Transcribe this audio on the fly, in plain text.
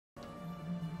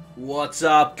What's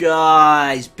up,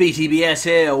 guys? BTBS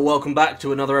here. Welcome back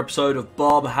to another episode of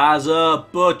Bob Has a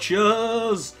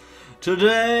Butchers.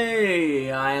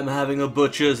 Today I am having a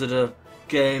butchers at a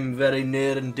game very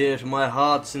near and dear to my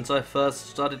heart since I first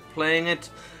started playing it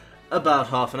about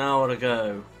half an hour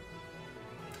ago.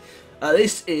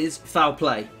 This is Foul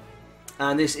Play,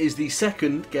 and this is the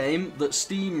second game that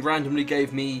Steam randomly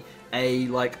gave me a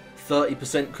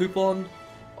 30% coupon,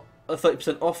 a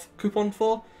 30% off coupon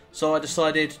for. So I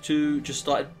decided to just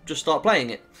start playing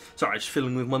it. Sorry, just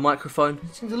fiddling with my microphone.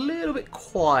 It seems a little bit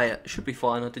quiet. It should be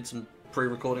fine. I did some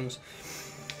pre-recordings.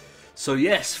 So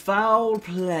yes, Foul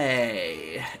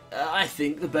Play. I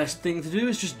think the best thing to do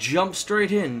is just jump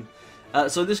straight in.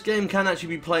 So this game can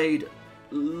actually be played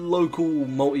local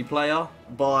multiplayer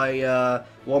by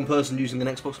one person using an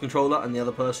Xbox controller and the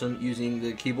other person using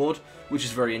the keyboard, which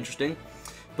is very interesting.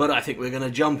 But I think we're going to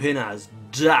jump in as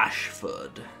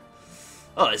Dashford.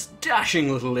 Oh, it's dashing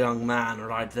little young man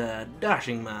right there.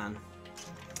 Dashing man.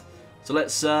 So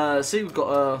let's see, we've got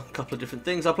a couple of different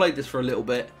things. I played this for a little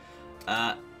bit.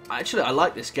 Actually, I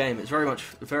like this game. It's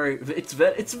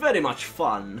it's very much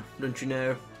fun, don't you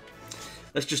know?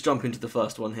 Let's just jump into the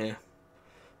first one here.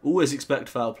 Always expect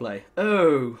foul play.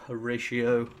 Oh,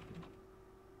 Horatio.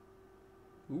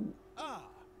 Ooh.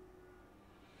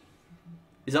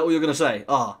 Is that what you're going to say?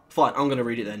 Ah, fine, I'm going to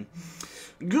read it then.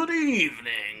 Good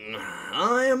evening.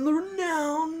 I am the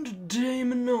renowned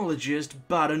demonologist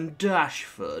Baron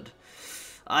Dashford.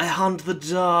 I hunt the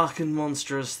dark and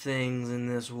monstrous things in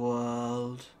this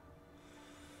world.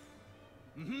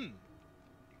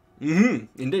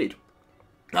 Indeed.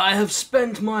 I have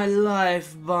spent my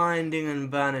life binding and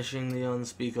banishing the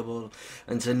unspeakable,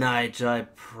 and tonight I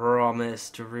promise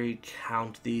to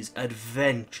recount these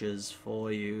adventures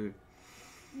for you.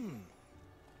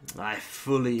 I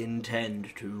fully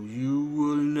intend to. You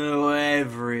will know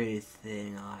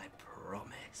everything, I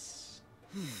promise.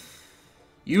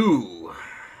 You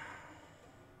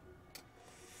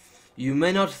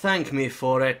may not thank me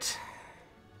for it.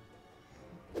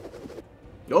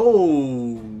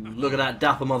 Oh, look at that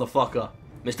dapper motherfucker.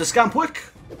 Mr. Scampwick?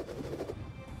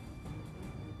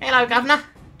 Hello, Governor.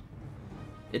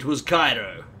 It was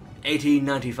Cairo,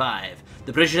 1895.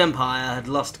 The British Empire had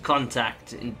lost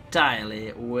contact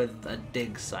entirely with a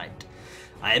dig site.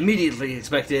 I immediately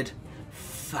expected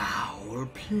foul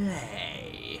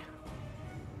play.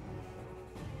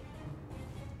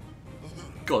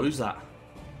 God, who's that?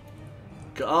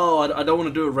 Oh, I don't want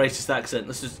to do a racist accent.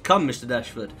 Let's just come, Mr.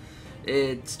 Dashford.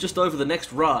 It's just over the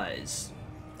next rise.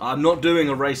 I'm not doing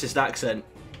a racist accent.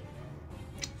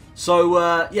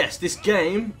 So, yes, this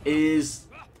game is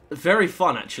very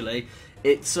fun, actually.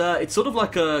 It's sort of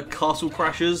like a Castle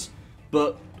Crashers,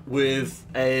 but with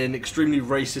an extremely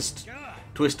racist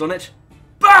twist on it.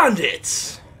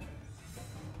 Bandits!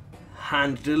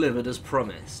 Hand delivered as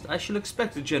promised. I shall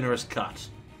expect a generous cut.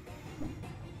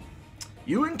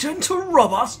 You intend to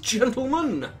rob us,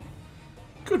 gentlemen?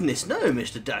 Goodness no,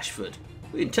 Mr. Dashford.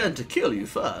 We intend to kill you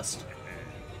first,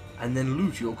 and then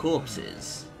loot your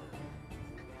corpses.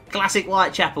 Classic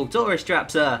Whitechapel tourist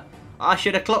trap, sir. I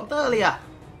should have clocked earlier.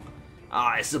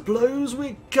 I suppose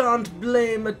we can't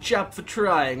blame a chap for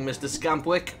trying, Mr.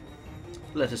 Scampwick.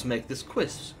 Let us make this quick,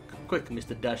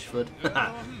 Mr. Dashford.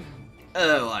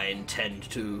 Oh, I intend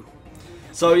to.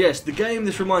 So yes, the game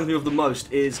this reminds me of the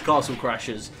most is Castle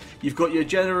Crashers. You've got your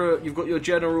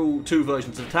general two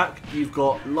versions of attack. You've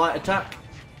got light attack,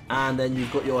 and then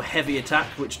you've got your heavy attack,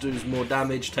 which does more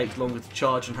damage, takes longer to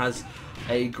charge, and has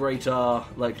a greater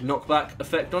knockback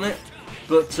effect on it.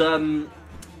 But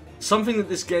something that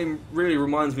this game really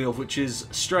reminds me of, which is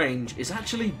strange, is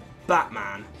actually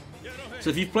Batman.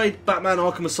 So if you've played Batman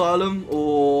Arkham Asylum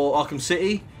or Arkham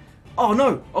City... Oh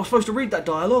no, I was supposed to read that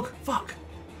dialogue. Fuck.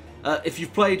 If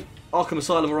you've played Arkham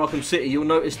Asylum or Arkham City, you'll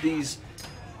notice these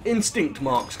instinct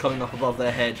marks coming up above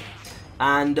their head.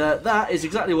 And that is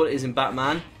exactly what it is in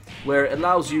Batman, where it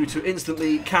allows you to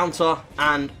instantly counter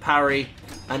and parry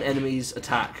an enemy's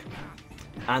attack.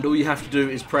 And all you have to do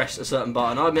is press a certain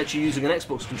button. I'm actually using an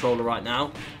Xbox controller right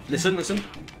now. Listen, listen.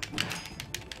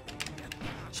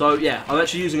 So yeah, I'm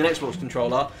actually using an Xbox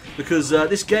controller because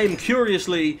this game,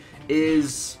 curiously,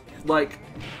 is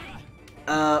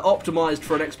optimized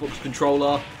for an Xbox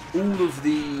controller. All of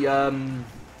the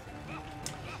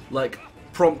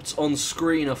prompts on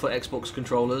screen are for Xbox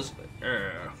controllers.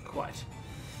 Quite.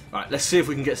 Alright, let's see if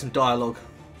we can get some dialogue.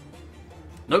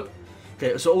 Nope.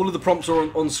 Okay, so all of the prompts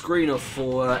are on screen are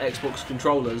for Xbox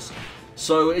controllers,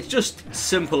 so it's just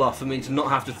simpler for me to not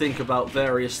have to think about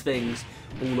various things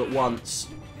all at once.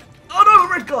 Oh no,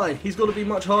 the red guy! He's got to be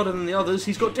much harder than the others.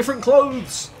 He's got different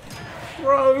clothes!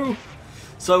 Bro!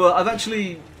 So I've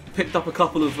actually picked up a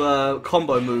couple of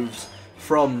combo moves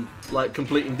from like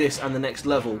completing this and the next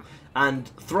level, and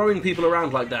throwing people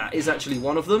around like that is actually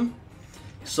one of them.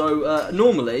 So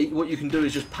normally what you can do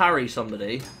is just parry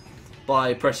somebody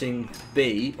by pressing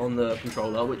B on the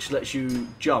controller, which lets you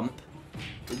jump.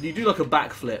 You do like a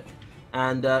backflip,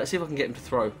 and see if I can get him to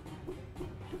throw.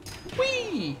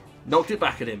 Whee! Knocked it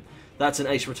back at him. That's an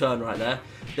ace return right there.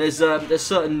 There's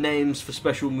certain names for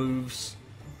special moves,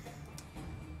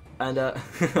 and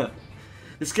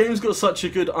this game's got such a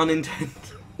good unintended.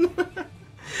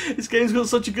 This game's got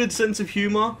such a good sense of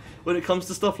humour when it comes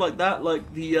to stuff like that.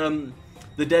 Like the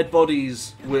dead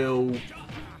bodies will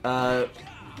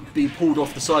be pulled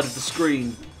off the side of the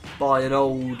screen by an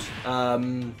old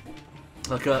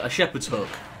like a shepherd's hook,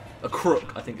 a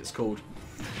crook I think it's called,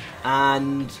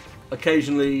 and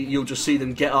occasionally you'll just see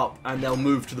them get up and they'll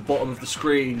move to the bottom of the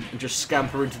screen and just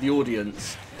scamper into the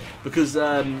audience, because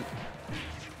the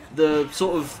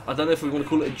sort of, I don't know if we want to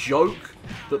call it a joke,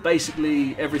 but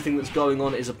basically everything that's going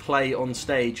on is a play on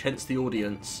stage, hence the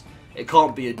audience. It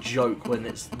can't be a joke when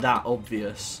it's that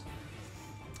obvious.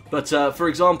 But for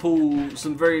example,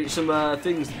 some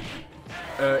things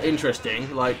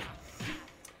interesting, like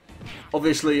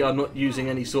obviously I'm not using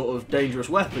any sort of dangerous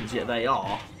weapons, yet they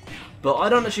are. But I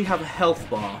don't actually have a health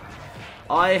bar.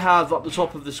 I have up the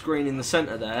top of the screen in the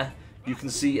centre there, you can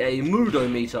see a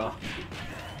moodometer.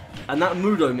 And that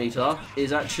moodometer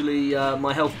is actually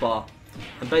my health bar.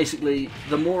 And basically,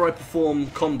 the more I perform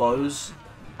combos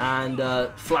and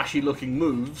flashy looking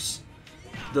moves,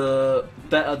 the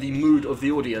better the mood of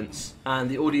the audience. And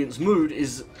the audience mood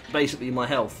is basically my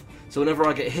health. So whenever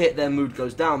I get hit, their mood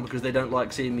goes down because they don't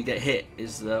like seeing me get hit,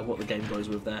 is what the game goes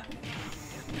with there.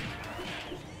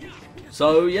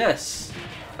 So yes,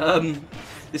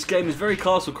 this game is very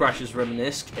Castle Crashers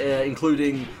reminiscent,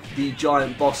 including the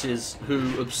giant bosses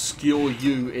who obscure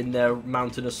you in their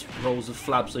mountainous rolls of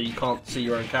flab so you can't see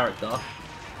your own character.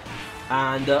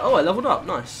 And oh, I leveled up,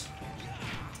 nice.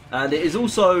 And it is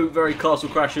also very Castle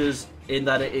Crashers in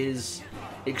that it is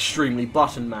extremely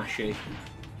button mashy.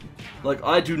 Like,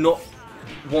 I do not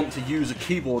want to use a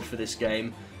keyboard for this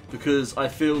game because I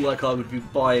feel like I would be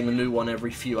buying a new one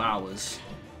every few hours.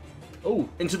 Oh,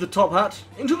 into the top hat!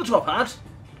 Into the top hat!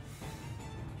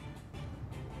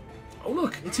 Oh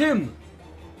look, it's him!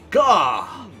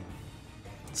 Gah!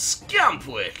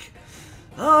 Scampwick!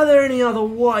 Are there any other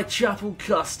Whitechapel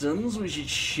customs we should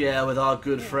share with our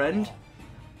good friend?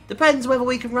 Depends whether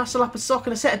we can rustle up a sock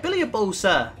and a set of billiard balls,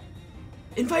 sir.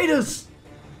 Invaders!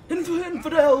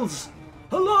 Infidels!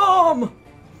 Alarm!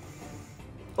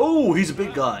 Oh, he's a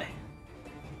big guy.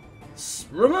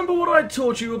 Remember what I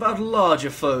taught you about larger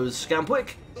foes,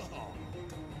 Scampwick?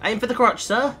 Aim for the crotch,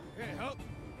 sir.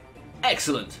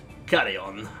 Excellent. Carry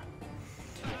on.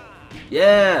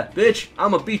 Yeah, bitch,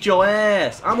 I'ma beat your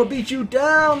ass. I'ma beat you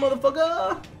down,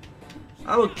 motherfucker.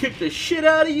 I'ma kick the shit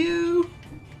out of you.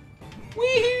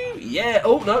 Woohoo! Yeah,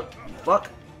 oh no, fuck.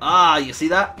 Ah, you see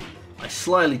that? I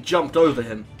slyly jumped over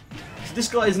him. So this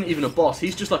guy isn't even a boss,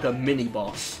 he's just like a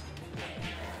mini-boss.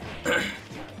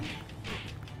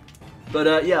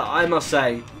 But yeah, I must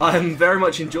say, I'm very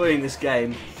much enjoying this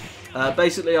game.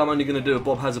 Basically, I'm only going to do a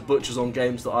Bob Has a Butchers on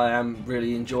games that I am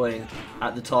really enjoying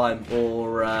at the time,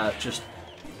 or just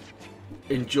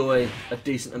enjoy a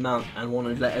decent amount and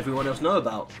want to let everyone else know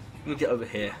about. Let me get over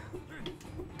here.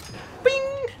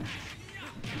 Bing!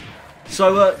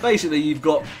 So basically, you've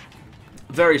got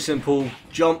very simple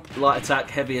jump, light attack,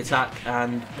 heavy attack,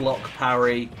 and block,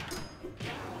 parry,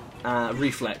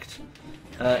 reflect.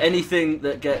 Anything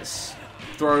that gets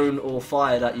thrown or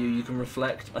fired at you, you can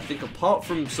reflect. I think apart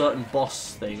from certain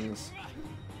boss things,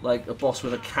 like a boss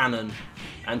with a cannon,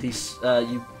 and he's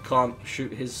you can't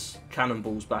shoot his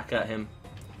cannonballs back at him.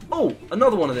 Oh,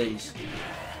 another one of these.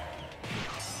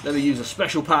 Let me use a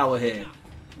special power here.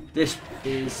 This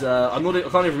is I can't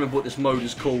even remember what this mode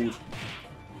is called.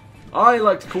 I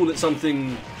like to call it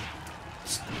something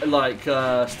like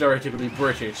stereotypically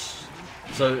British.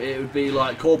 So it would be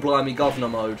like Core Blimey Governor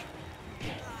mode.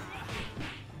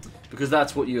 Because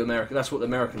that's what that's what the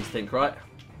Americans think, right?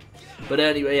 But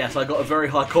anyway, yes, I got a very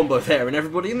high combo there, and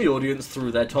everybody in the audience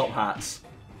threw their top hats.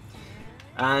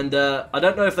 And I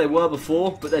don't know if they were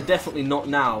before, but they're definitely not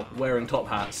now wearing top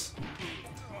hats.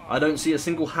 I don't see a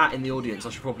single hat in the audience. I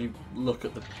should probably look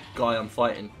at the guy I'm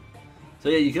fighting. So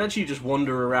yeah, you can actually just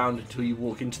wander around until you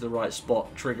walk into the right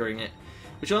spot, triggering it.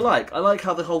 Which I like. I like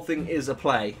how the whole thing is a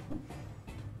play.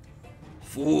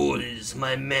 Fools,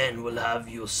 my men will have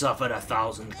you suffer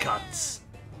 1,000 cuts.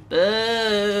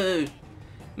 Boo!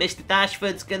 Mr.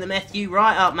 Dashford's gonna mess you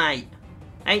right up, mate.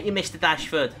 Ain't you, Mr.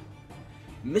 Dashford?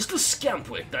 Mr.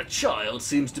 Scampwick, that child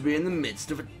seems to be in the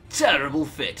midst of a terrible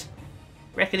fit.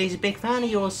 Reckon he's a big fan of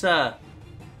yours, sir.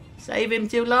 Save him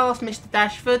till last, Mr.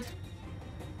 Dashford.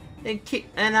 Then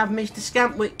have Mr.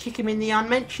 Scampwick kick him in the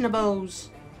unmentionables.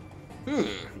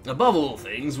 Above all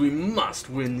things, we must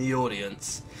win the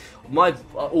audience.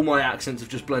 All my accents have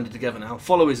just blended together now.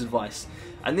 Follow his advice.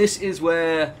 And this is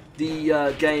where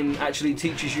the game actually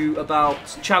teaches you about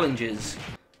challenges,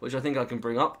 which I think I can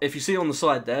bring up. If you see on the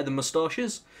side there, the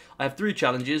moustaches, I have 3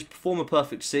 challenges: perform a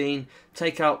perfect scene,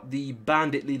 take out the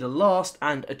bandit leader last,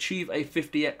 and achieve a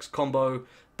 50x combo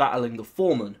battling the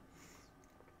foreman.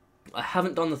 I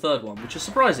haven't done the third one, which is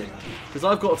surprising, because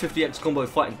I've got a 50x combo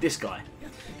fighting this guy.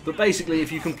 But basically,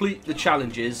 if you complete the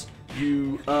challenges,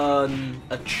 you earn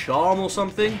a charm or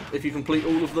something, if you complete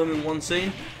all of them in one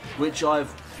scene, which I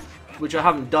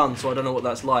haven't done, so I don't know what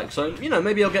that's like. So, you know,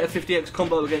 maybe I'll get a 50x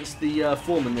combo against the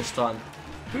foreman this time.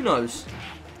 Who knows?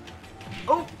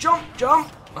 Oh, jump,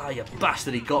 jump! Ah, you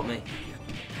bastard, he got me.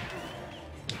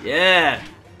 Yeah!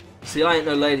 See, I ain't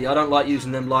no lady. I don't like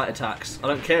using them light attacks. I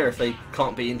don't care if they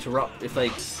can't be interrupted.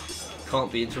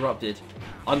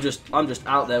 I'm just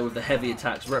out there with the heavy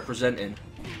attacks representing.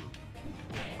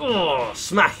 Oh,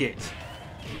 smack it!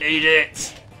 Eat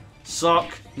it!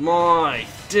 Suck my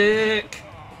dick!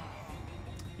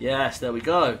 Yes, there we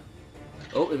go.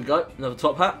 Oh, there we go. Another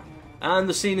top hat. And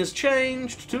the scene has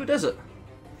changed to a desert.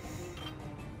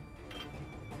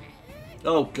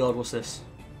 Oh god, what's this?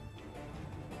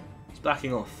 It's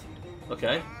backing off.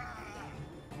 Okay.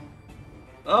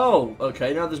 Oh,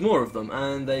 okay, now there's more of them,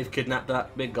 and they've kidnapped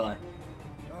that big guy.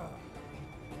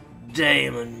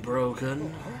 Damon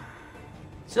broken.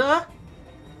 Sir?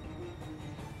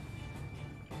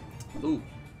 Ooh.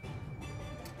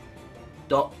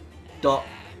 Dot, dot,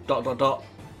 dot, dot, dot.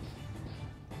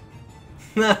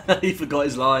 He forgot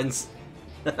his lines.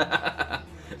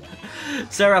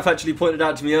 Seraph actually pointed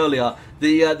out to me earlier,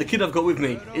 the kid I've got with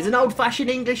me is an old-fashioned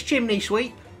English chimney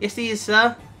sweep. Yes, he is,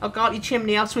 sir. I've got your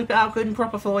chimney. I'll sweep it out good and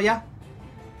proper for you.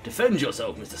 Defend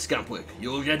yourself, Mr. Scampwick.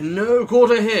 You'll get no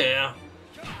quarter here.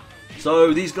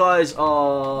 So these guys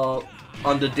are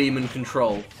under demon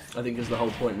control, I think is the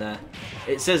whole point there.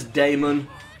 It says Damon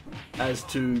as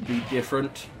to be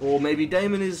different, or maybe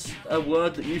Damon is a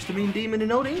word that used to mean demon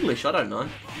in Old English. I don't know.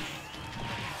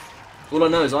 All I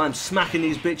know is I am smacking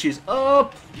these bitches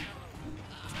up.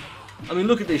 I mean,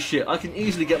 look at this shit. I can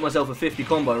easily get myself a 50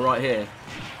 combo right here.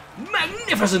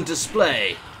 Magnificent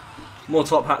display! More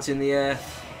top hats in the air.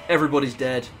 Everybody's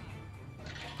dead.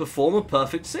 Perform a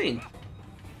perfect scene.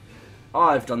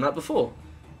 I've done that before.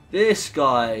 This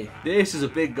guy. This is a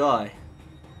big guy.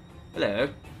 Hello.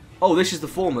 Oh, this is the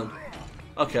foreman.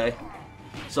 Okay.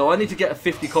 So I need to get a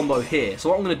 50 combo here. So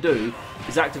what I'm going to do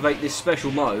is activate this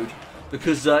special mode.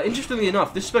 Because, interestingly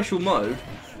enough, this special mode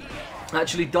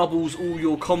actually doubles all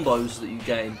your combos that you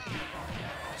gain.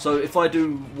 So if I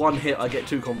do one hit, I get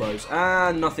 2 combos.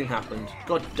 And nothing happened.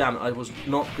 God damn it, I was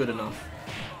not good enough.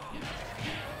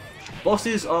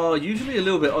 Bosses are usually a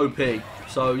little bit OP.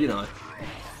 So, you know.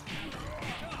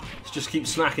 Let's just keep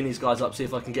smacking these guys up, see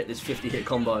if I can get this 50 hit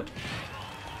combo.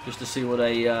 Just to see what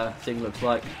a thing looks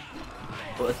like.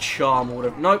 Or a charm or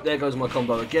whatever. Nope, there goes my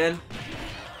combo again.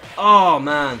 Oh,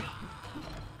 man.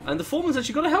 And the foreman's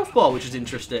actually got a health bar, which is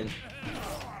interesting.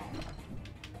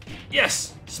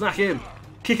 Yes! Smack him!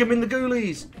 Kick him in the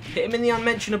ghoulies! Hit him in the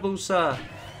unmentionables, sir!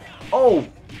 Oh!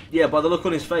 Yeah, by the look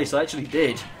on his face, I actually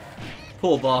did.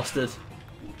 Poor bastard.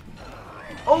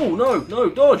 Oh, no! No!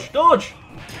 Dodge! Dodge!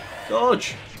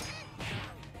 Dodge!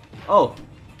 Oh.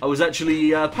 I was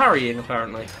actually parrying,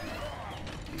 apparently.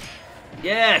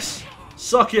 Yes!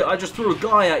 Suck it! I just threw a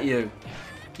guy at you.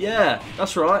 Yeah,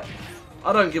 that's right.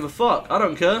 I don't give a fuck. I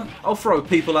don't care. I'll throw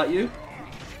people at you.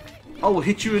 I will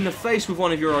hit you in the face with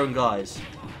one of your own guys.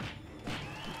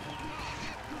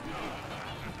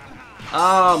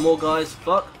 Ah, more guys.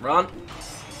 Fuck. Run.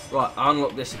 Right, I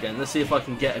unlock this again. Let's see if I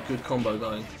can get a good combo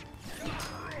going.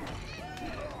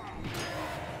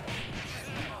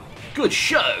 Good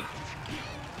show.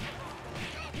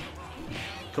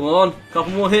 Come on.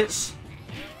 Couple more hits.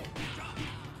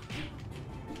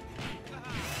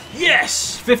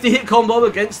 Yes! 50 hit combo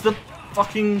against the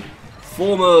fucking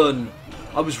foreman.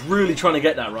 I was really trying to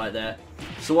get that right there.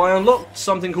 So I unlocked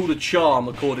something called a charm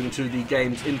according to the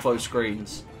game's info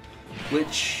screens.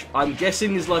 Which I'm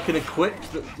guessing is like an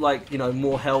equipped, that, like, you know,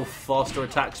 more health, faster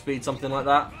attack speed, something like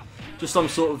that. Just some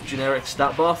sort of generic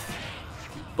stat buff.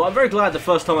 But I'm very glad the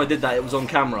first time I did that it was on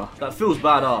camera. That feels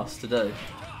badass to do.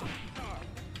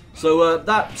 So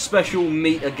that special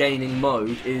meter gaining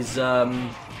mode is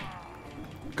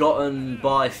gotten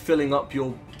by filling up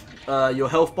your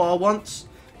health bar once.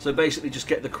 So basically just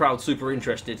get the crowd super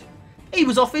interested. He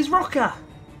was off his rocker.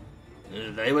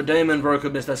 They were Damon Broker,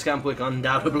 Mr. Scampwick,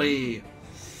 undoubtedly.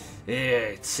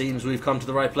 It seems we've come to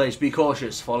the right place. Be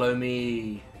cautious. Follow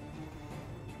me.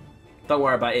 Don't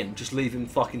worry about him. Just leave him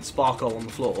fucking sparkle on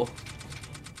the floor.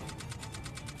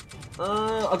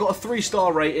 I got a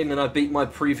 3-star rating and I beat my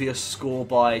previous score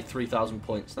by 3,000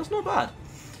 points. That's not bad.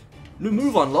 New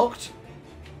move unlocked.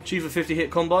 Achieve a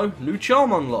 50-hit combo. New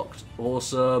charm unlocked.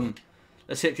 Awesome.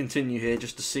 Let's hit continue here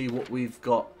just to see what we've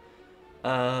got.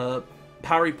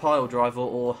 Parry pile driver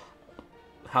or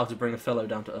how to bring a fellow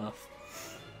down to earth.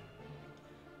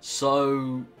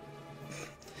 So,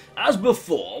 as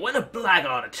before, when a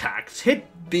blackguard attacks, hit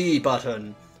B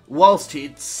button whilst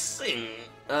he's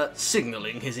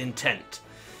signalling his intent.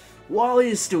 While he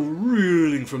is still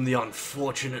reeling from the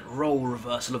unfortunate role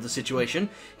reversal of the situation,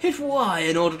 hit Y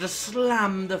in order to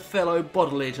slam the fellow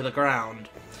bodily to the ground.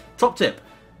 Top tip,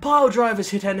 pile drivers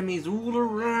hit enemies all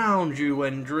around you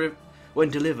when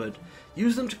delivered.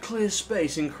 Use them to clear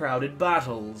space in crowded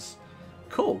battles.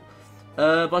 Cool.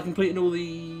 By completing all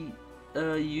the...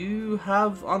 you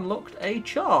have unlocked a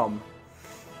charm.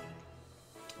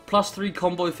 +3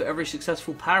 combo for every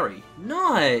successful parry.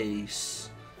 Nice!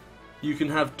 You can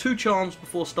have 2 charms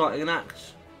before starting an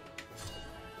act.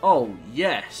 Oh,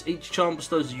 yes. Each charm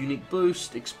bestows a unique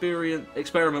boost. Experiment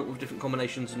with different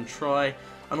combinations and try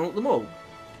and unlock them all.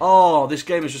 Oh, this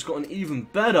game has just gotten even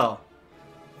better.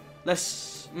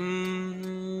 Let's...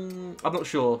 I'm not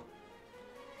sure.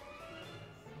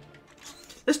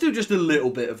 Let's do just a little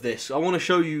bit of this. I want to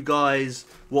show you guys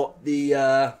what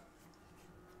the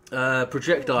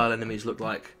projectile enemies look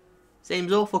like.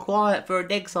 Seems awful quiet for a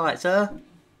dig site, sir.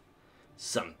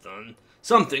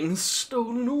 Something's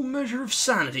stolen all measure of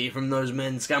sanity from those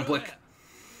men, Scampwick.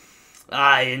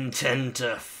 I intend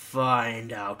to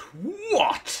find out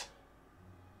what.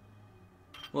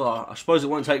 Well, I suppose it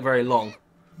won't take very long.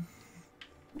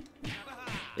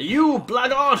 You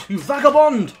blackguard, you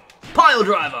vagabond! Pile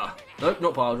driver! Nope,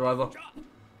 not pile driver.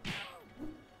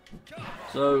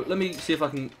 So, let me see if I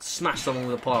can smash someone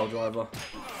with a pile driver.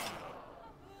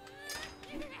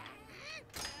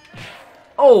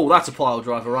 Oh, that's a pile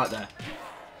driver right there.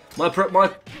 My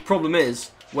problem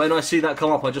is, when I see that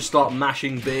come up, I just start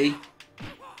mashing B.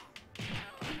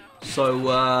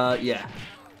 So, yeah.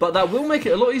 But that will make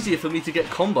it a lot easier for me to get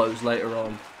combos later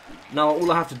on. Now,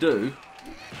 all I have to do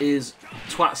is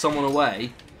twat someone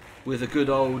away with a good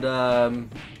old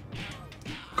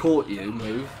caught you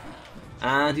move,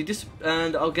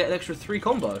 and I'll get an extra 3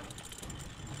 combo.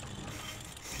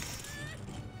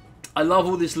 I love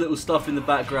all this little stuff in the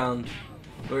background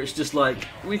where it's just like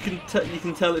you can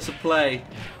tell it's a play,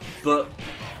 but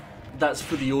that's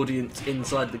for the audience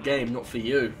inside the game, not for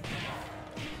you.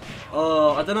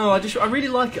 Oh, I don't know. I really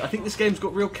like it. I think this game's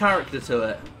got real character to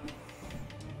it.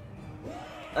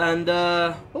 And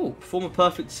oh, form a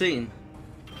perfect scene.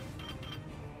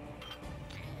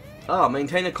 Ah,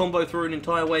 maintain a combo through an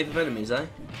entire wave of enemies, eh?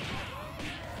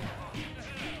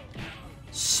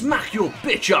 Smack your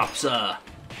bitch up, sir!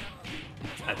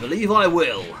 I believe I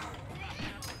will.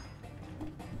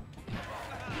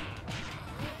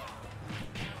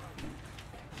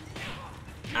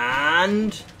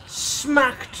 And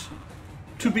smacked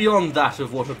to beyond that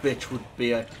of what a bitch would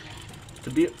be.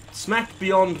 Smacked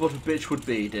beyond what a bitch would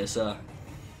be, dear sir.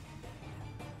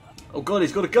 Oh god,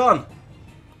 he's got a gun!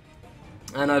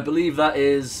 And I believe that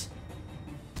is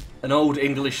an old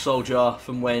English soldier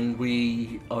from when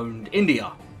we owned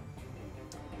India.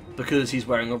 Because he's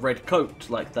wearing a red coat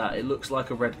like that. It looks like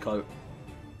a red coat.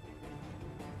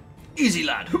 Easy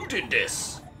lad, who did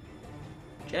this?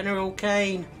 General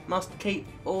Kane must keep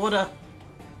order. ...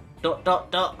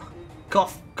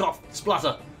 Cough, cough,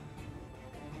 splutter.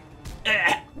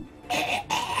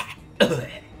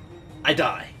 I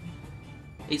die.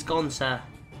 He's gone, sir.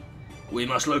 We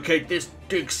must locate this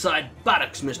dig-side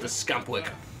barracks, Mr. Scampwick.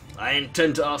 I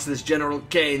intend to ask this General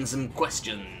Kane some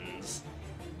questions.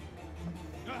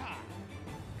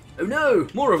 Oh no,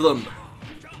 more of them.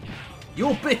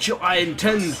 Your bitch I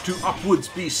intend to upwards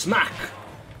be smack.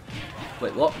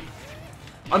 Wait, what?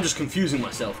 I'm just confusing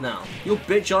myself now. Your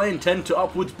bitch I intend to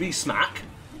upwards be smack?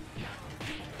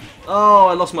 Oh,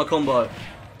 I lost my combo.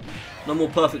 No more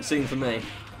perfect scene for me.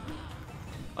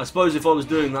 I suppose if I was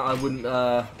doing that,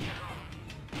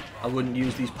 I wouldn't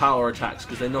use these power attacks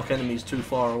because they knock enemies too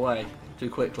far away, too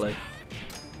quickly.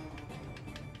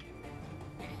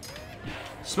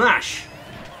 Smash!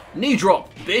 Knee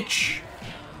drop, bitch!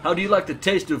 How do you like the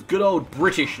taste of good old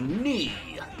British knee?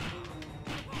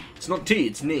 It's not tea,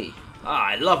 it's knee. Ah,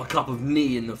 I love a cup of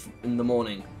knee in the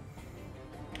morning.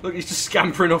 Look, he's just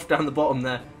scampering off down the bottom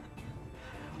there.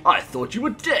 I thought you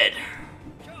were dead.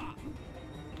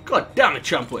 God damn it,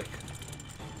 Champwick.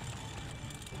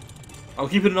 I'm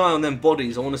keeping an eye on them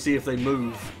bodies. I want to see if they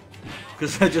move.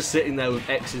 Because they're just sitting there with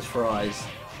X's for eyes.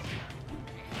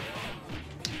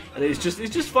 And it's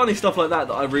just funny stuff like that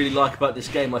that I really like about this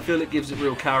game. I feel it gives it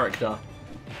real character.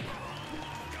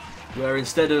 Where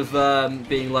instead of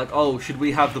being like, oh, should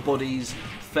we have the bodies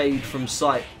fade from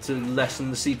sight to lessen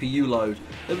the CPU load,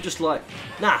 they were just like,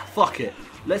 nah, fuck it.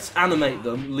 Let's animate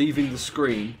them leaving the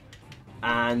screen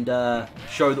and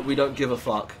show that we don't give a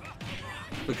fuck.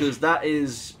 Because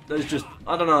that's just,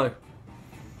 I don't know.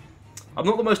 I'm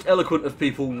not the most eloquent of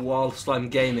people whilst I'm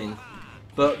gaming,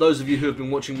 but those of you who have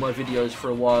been watching my videos for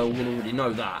a while will already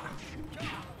know that.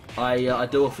 I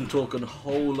do often talk a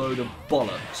whole load of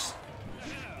bollocks.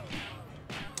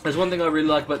 There's one thing I really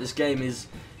like about this game is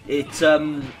it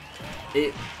doesn't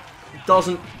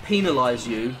penalise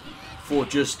you for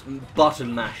just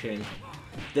button mashing.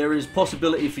 There is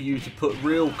possibility for you to put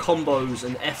real combos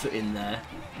and effort in there.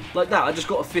 Like that, I just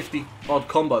got a 50 odd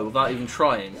combo without even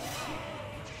trying.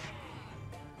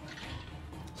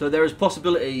 So there is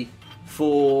possibility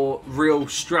for real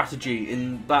strategy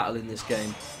in battle in this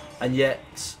game. And yet,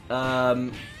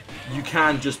 you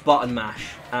can just button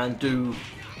mash and do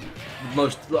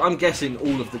most, I'm guessing,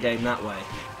 all of the game that way.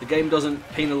 The game doesn't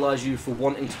penalise you for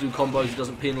wanting to do combos, it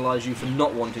doesn't penalise you for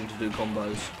not wanting to do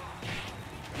combos.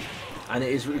 And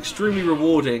it is extremely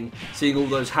rewarding seeing all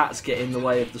those hats get in the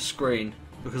way of the screen,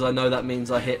 because I know that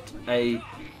means I hit a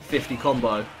 50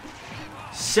 combo.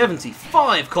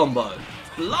 75 combo!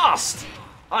 Blast!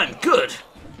 I'm good!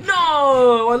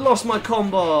 No! I lost my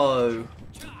combo!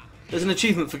 There's an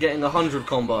achievement for getting 100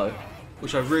 combo,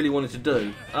 which I really wanted to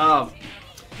do.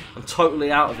 I'm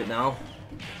totally out of it now.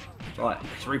 Right,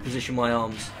 let's reposition my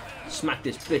arms. Smack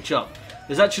this bitch up.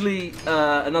 There's actually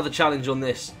another challenge on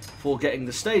this for getting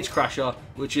the stage crasher,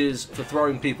 which is for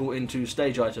throwing people into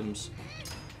stage items.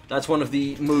 That's one of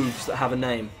the moves that have a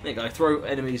name. There you go, throw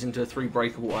enemies into 3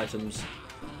 breakable items.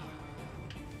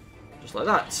 Just like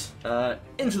that.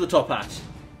 Into the top hat.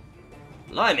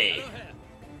 Blimey.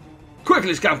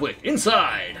 Quickly, Scampwick,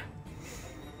 inside!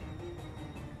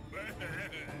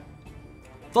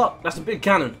 Fuck, that's a big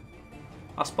cannon.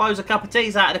 I suppose a cup of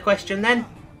tea's out of the question then.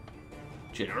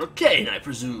 General Kane, I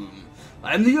presume.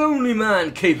 I am the only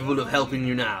man capable of helping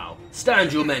you now.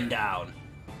 Stand your men down.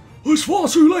 It's far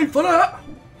too late for that.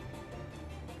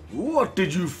 What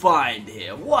did you find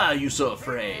here? Why are you so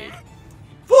afraid?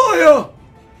 Fire!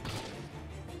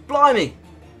 Blimey,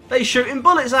 they're shooting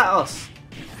bullets at us.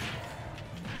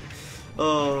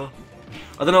 I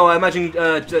don't know, I imagine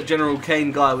General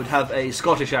Kane guy would have a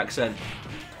Scottish accent.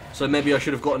 So maybe I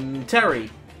should have gotten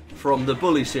Terry from the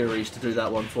Bully series to do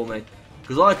that one for me.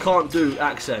 Because I can't do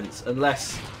accents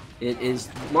unless it is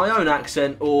my own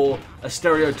accent or a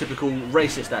stereotypical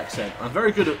racist accent. I'm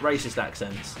very good at racist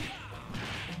accents.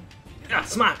 Ah,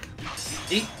 smack!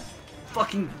 Eat!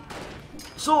 Fucking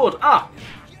sword! Ah!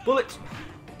 Bullet!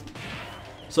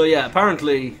 So yeah,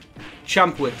 apparently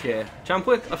Champwick here.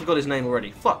 Champwick? I forgot his name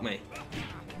already. Fuck me.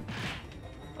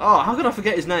 Oh, how could I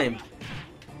forget his name?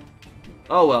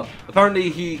 Oh well. Apparently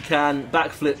he can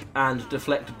backflip and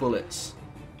deflect bullets.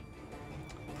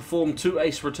 Perform 2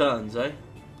 ace returns, eh?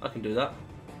 I can do that.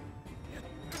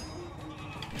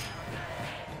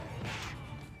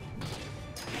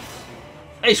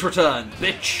 Ace return,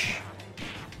 bitch!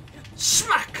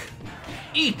 Smack!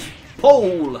 Eat!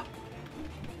 Pole!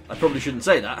 I probably shouldn't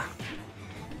say that.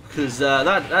 Because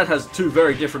that has 2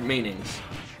 very different meanings.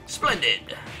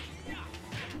 Splendid!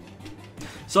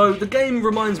 So the game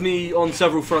reminds me on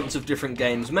several fronts of different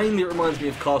games. Mainly it reminds me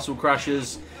of Castle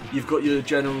Crashers. You've got your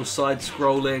general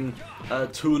side-scrolling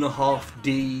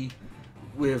 2.5D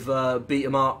with beat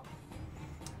 'em up.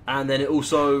 And then it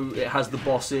has the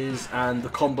bosses and the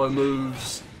combo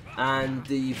moves and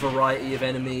the variety of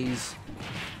enemies.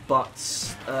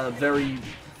 But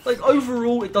like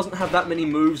overall it doesn't have that many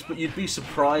moves, but you'd be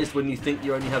surprised when you think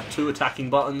you only have 2 attacking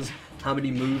buttons how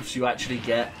many moves you actually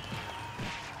get.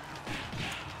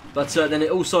 But then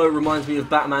it also reminds me of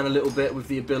Batman a little bit with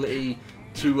the ability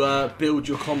to build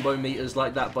your combo meters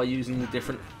like that by using the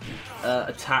different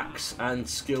attacks and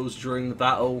skills during the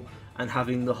battle and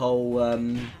having the whole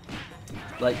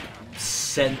like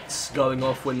sense going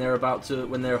off when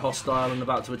they're hostile and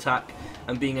about to attack,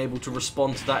 and being able to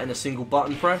respond to that in a single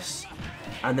button press,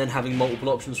 and then having multiple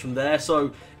options from there.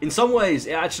 So in some ways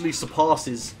it actually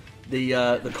surpasses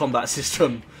the combat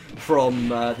system from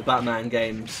the Batman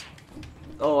games.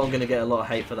 Oh, I'm going to get a lot of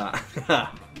hate for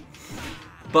that.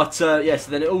 But yes,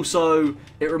 then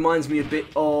it reminds me a bit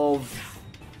of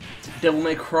Devil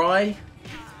May Cry,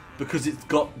 because it's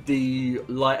got the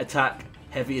light attack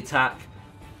heavy attack,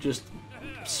 just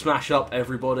smash up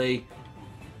everybody.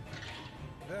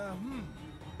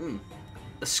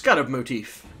 A scarab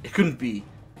motif. It couldn't be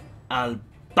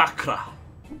Al-Bakra.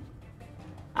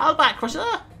 Al-Bakra,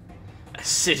 sir? A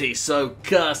city so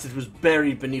cursed it was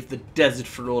buried beneath the desert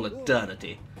for all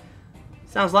eternity.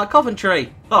 Sounds like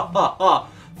Coventry. Ha ha ha!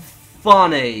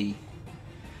 Funny.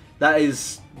 That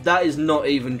is not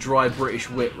even dry British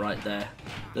wit right there,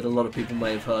 that a lot of people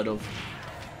may have heard of.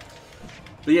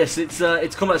 But yes, its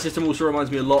combat system also reminds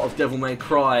me a lot of Devil May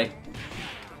Cry,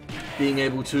 being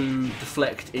able to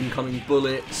deflect incoming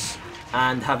bullets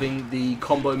and having the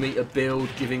combo meter build,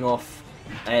 giving off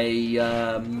a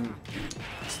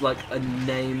it's like a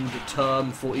named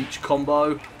term for each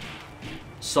combo.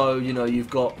 So you know you've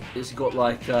got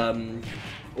like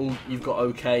you've got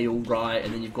okay, all right,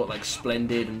 and then you've got like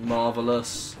splendid and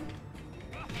marvelous.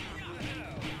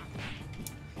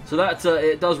 So that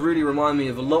it does really remind me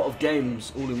of a lot of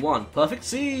games all in one. Perfect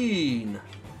scene.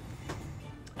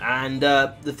 And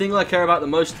the thing I care about the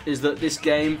most is that this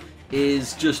game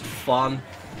is just fun,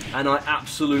 and I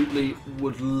absolutely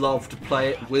would love to play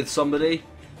it with somebody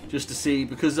just to see,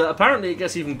 because apparently it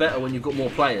gets even better when you've got more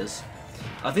players.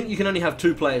 I think you can only have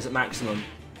 2 players at maximum.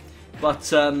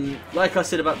 But like I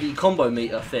said about the combo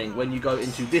meter thing, when you go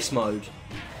into this mode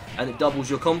and it doubles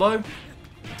your combo,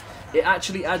 it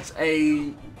actually adds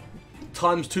a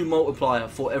 ×2 multiplier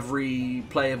for every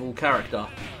playable character.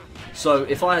 So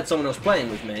if I had someone else playing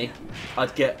with me,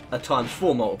 I'd get a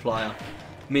 ×4 multiplier,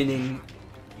 meaning,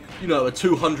 you know, a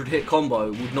 200 hit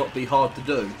combo would not be hard to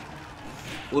do.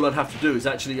 All I'd have to do is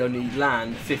actually only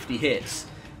land 50 hits,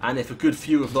 and if a good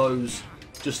few of those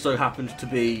just so happened to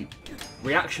be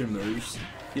reaction moves,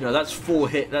 you know, that's 3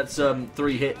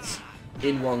 hits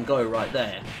in one go right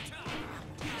there.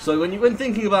 So when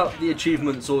thinking about the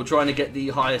achievements or trying to get the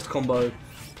highest combo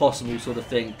possible sort of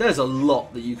thing, there's a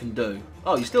lot that you can do.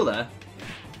 Oh, you still there?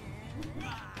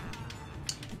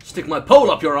 Stick my pole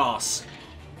up your ass!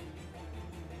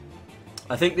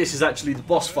 I think this is actually the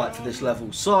boss fight for this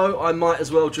level, so I might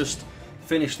as well just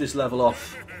finish this level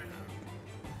off.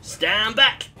 Stand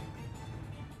back!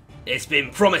 It's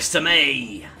been promised to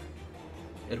me!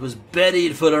 It was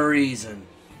buried for a reason.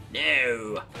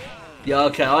 No! Yeah,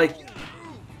 okay,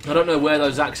 I don't know where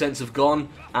those accents have gone,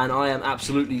 and I am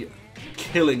absolutely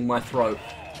killing my throat.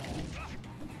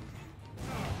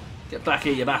 Get back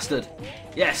here, you bastard.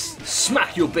 Yes,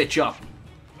 smack your bitch up.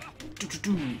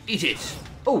 Eat it.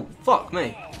 Oh, fuck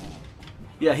me.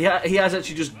 Yeah, he has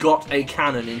actually just got a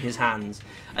cannon in his hands.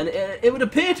 And it would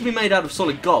appear to be made out of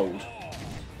solid gold.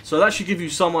 So that should give you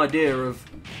some idea of,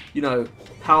 you know,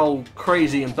 how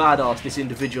crazy and badass this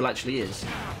individual actually is.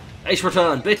 Ace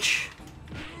return, bitch.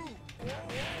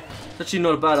 It's actually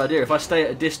not a bad idea. If I stay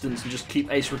at a distance and just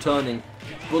keep ace returning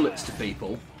bullets to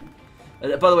people.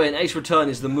 By the way, an ace return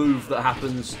is the move that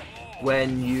happens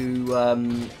when you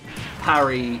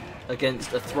parry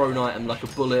against a thrown item like a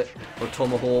bullet or a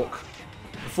tomahawk.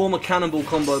 Perform a cannonball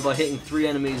combo by hitting 3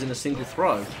 enemies in a single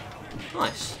throw.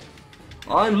 Nice.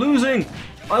 I'm losing!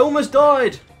 I almost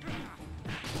died!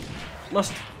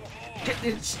 Must get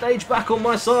the stage back on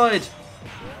my side.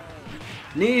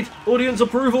 Need audience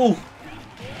approval.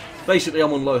 Basically,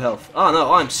 I'm on low health. Ah,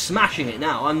 no, I'm smashing it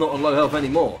now. I'm not on low health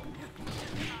anymore.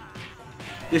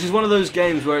 This is one of those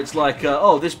games where it's like,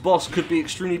 oh, this boss could be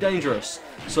extremely dangerous.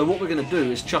 So what we're going to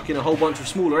do is chuck in a whole bunch of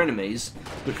smaller enemies,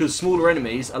 because smaller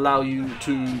enemies allow you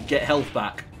to get health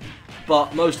back.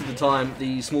 But most of the time,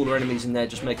 the smaller enemies in there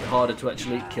just make it harder to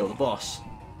actually kill the boss.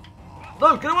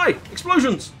 No, get away!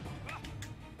 Explosions!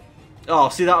 Oh,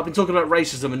 see that? I've been talking about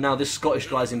racism and now this Scottish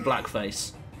guy's in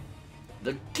blackface.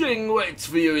 The king waits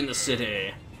for you in the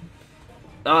city.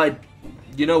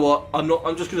 You know what? I'm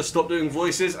just going to stop doing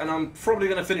voices, and I'm probably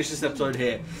going to finish this episode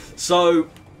here. So,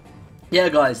 yeah,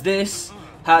 guys, this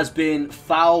has been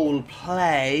Foul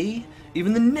Play.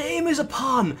 Even the name is a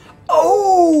pun.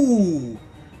 Oh!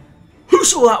 Who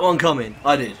saw that one coming?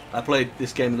 I did. I played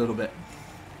this game a little bit.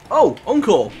 Oh,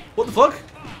 Encore. What the fuck?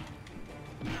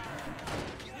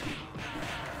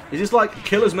 Is this like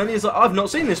kill as many as I've not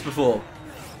seen this before?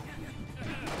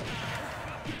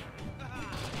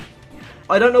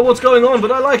 I don't know what's going on, but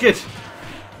I like it.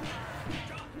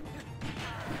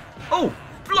 Oh,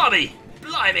 bloody,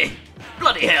 blimey,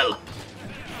 bloody hell.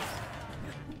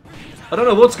 I don't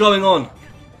know what's going on.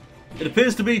 It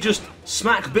appears to be just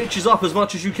smack bitches up as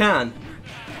much as you can.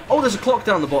 Oh, there's a clock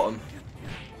down the bottom.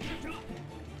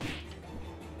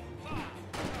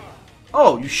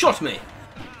 Oh, you shot me.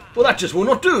 Well, that just will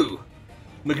not do.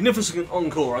 Magnificent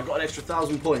Encore. I got an extra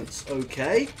 1,000 points.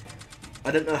 Okay.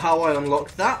 I don't know how I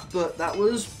unlocked that, but that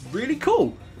was really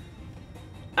cool.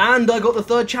 And I got the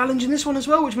 3rd challenge in this one as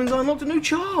well, which means I unlocked a new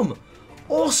charm.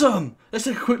 Awesome! Let's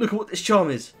take a quick look at what this charm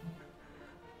is.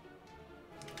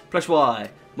 Press Y.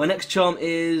 My next charm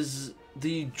is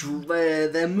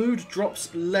their mood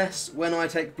drops less when I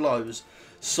take blows.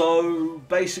 So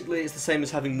basically it's the same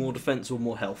as having more defense or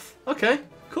more health. Okay,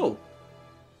 cool.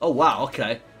 Oh wow,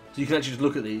 okay. So you can actually just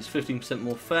look at these. 15%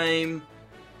 more fame,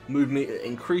 mood meter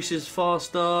increases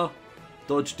faster,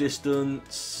 dodge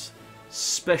distance,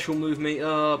 special move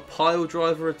meter, pile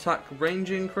driver attack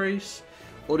range increase,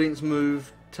 audience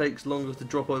move takes longer to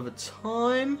drop over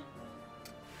time.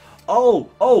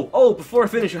 Oh, before I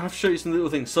finish I have to show you some little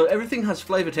things. So everything has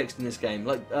flavor text in this game,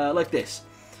 like this.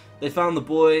 They found the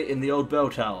boy in the old bell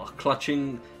tower,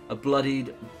 clutching a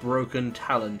bloodied, broken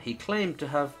talon. He claimed to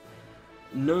have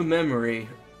no memory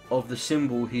of the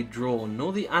symbol he'd drawn,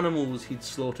 nor the animals he'd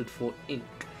slaughtered for ink.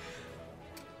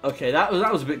 Okay, that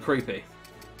was a bit creepy.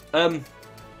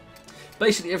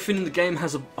 Basically, everything in the game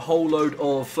has a whole load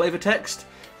of flavor text,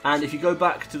 and if you go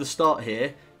back to the start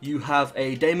here, you have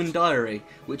a Daemon Diary,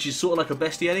 which is sort of like a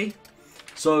bestiary.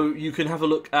 So you can have a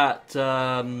look at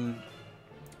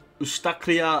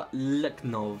Ustaklia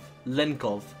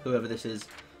Lenkov, whoever this is,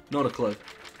 not a clue.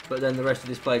 But then the rest of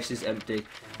this place is empty,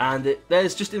 and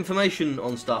there's just information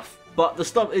on stuff. But the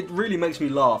stuff, it really makes me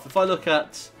laugh. If I look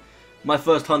at my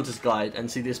first hunter's guide and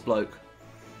see this bloke,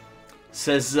 it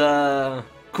says,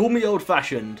 call me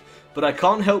old-fashioned, but I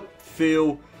can't help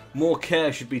feel more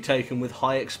care should be taken with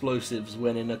high explosives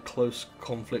when in a close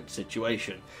conflict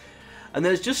situation. And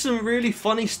there's just some really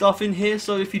funny stuff in here,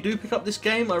 so if you do pick up this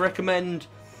game, I recommend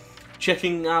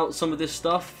checking out some of this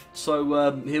stuff.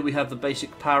 So here we have the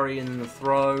basic parry and then the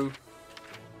throw.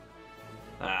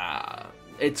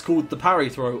 It's called the parry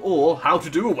throw, or how to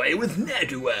do away with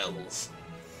ne'er-do-wells.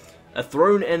 A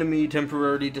thrown enemy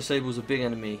temporarily disables a big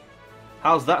enemy.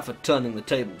 How's that for turning the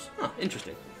tables? Huh,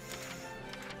 interesting.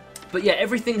 But yeah,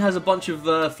 everything has a bunch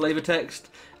of flavor text,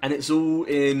 and it's all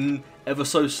in ever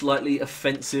so slightly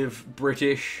offensive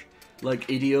British, like,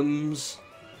 idioms.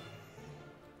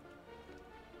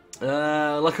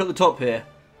 Like at the top here.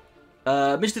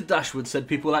 Mr. Dashwood said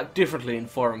people act differently in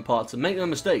foreign parts, and make no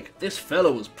mistake, this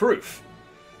fella was proof.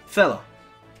 Fella.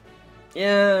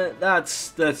 Yeah,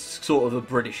 that's sort of a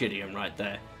British idiom right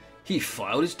there. He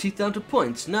filed his teeth down to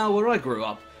points. Now, where I grew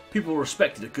up, people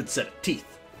respected a good set of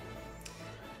teeth.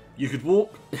 You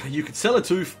could sell a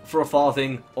tooth for a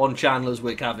farthing on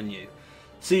Chandlerswick Avenue.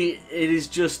 See, it's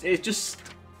just,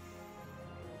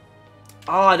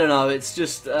 I don't know, it's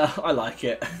just, I like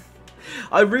it.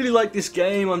 I really like this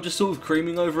game. I'm just sort of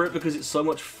creaming over it because it's so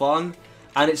much fun,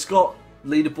 and it's got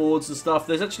leaderboards and stuff.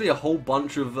 There's actually a whole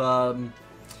bunch of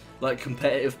like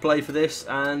competitive play for this,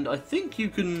 and I think you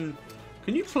can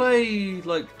you play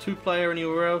like 2-player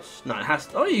anywhere else? No, it has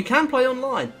to. Oh, you can play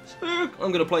online.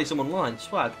 I'm gonna play some online.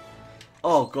 Swag.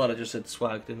 Oh god, I just said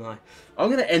swag, didn't I? I'm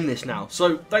gonna end this now.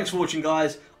 So thanks for watching,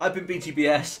 guys. I've been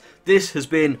BTBS. This has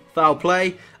been Foul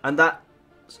Play, and that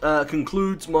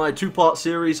concludes my 2-part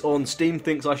series on Steam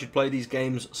thinks I should play these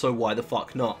games, so why the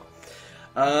fuck not?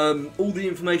 All the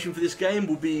information for this game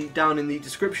will be down in the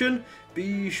description.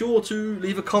 Be sure to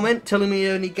leave a comment telling me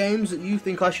any games that you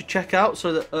think I should check out,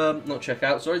 so that, not check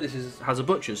out, sorry, this is Has a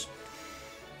Butchers.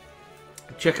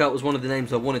 Checkout was one of the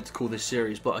names I wanted to call this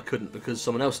series, but I couldn't because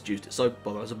someone else had used it, so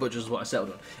Bob Has a Butchers is what I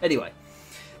settled on. Anyway,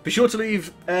 be sure to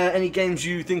leave any games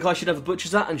you think I should have a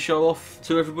Butchers at and show off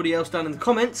to everybody else down in the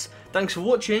comments. Thanks for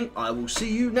watching. I will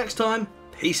see you next time.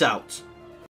 Peace out.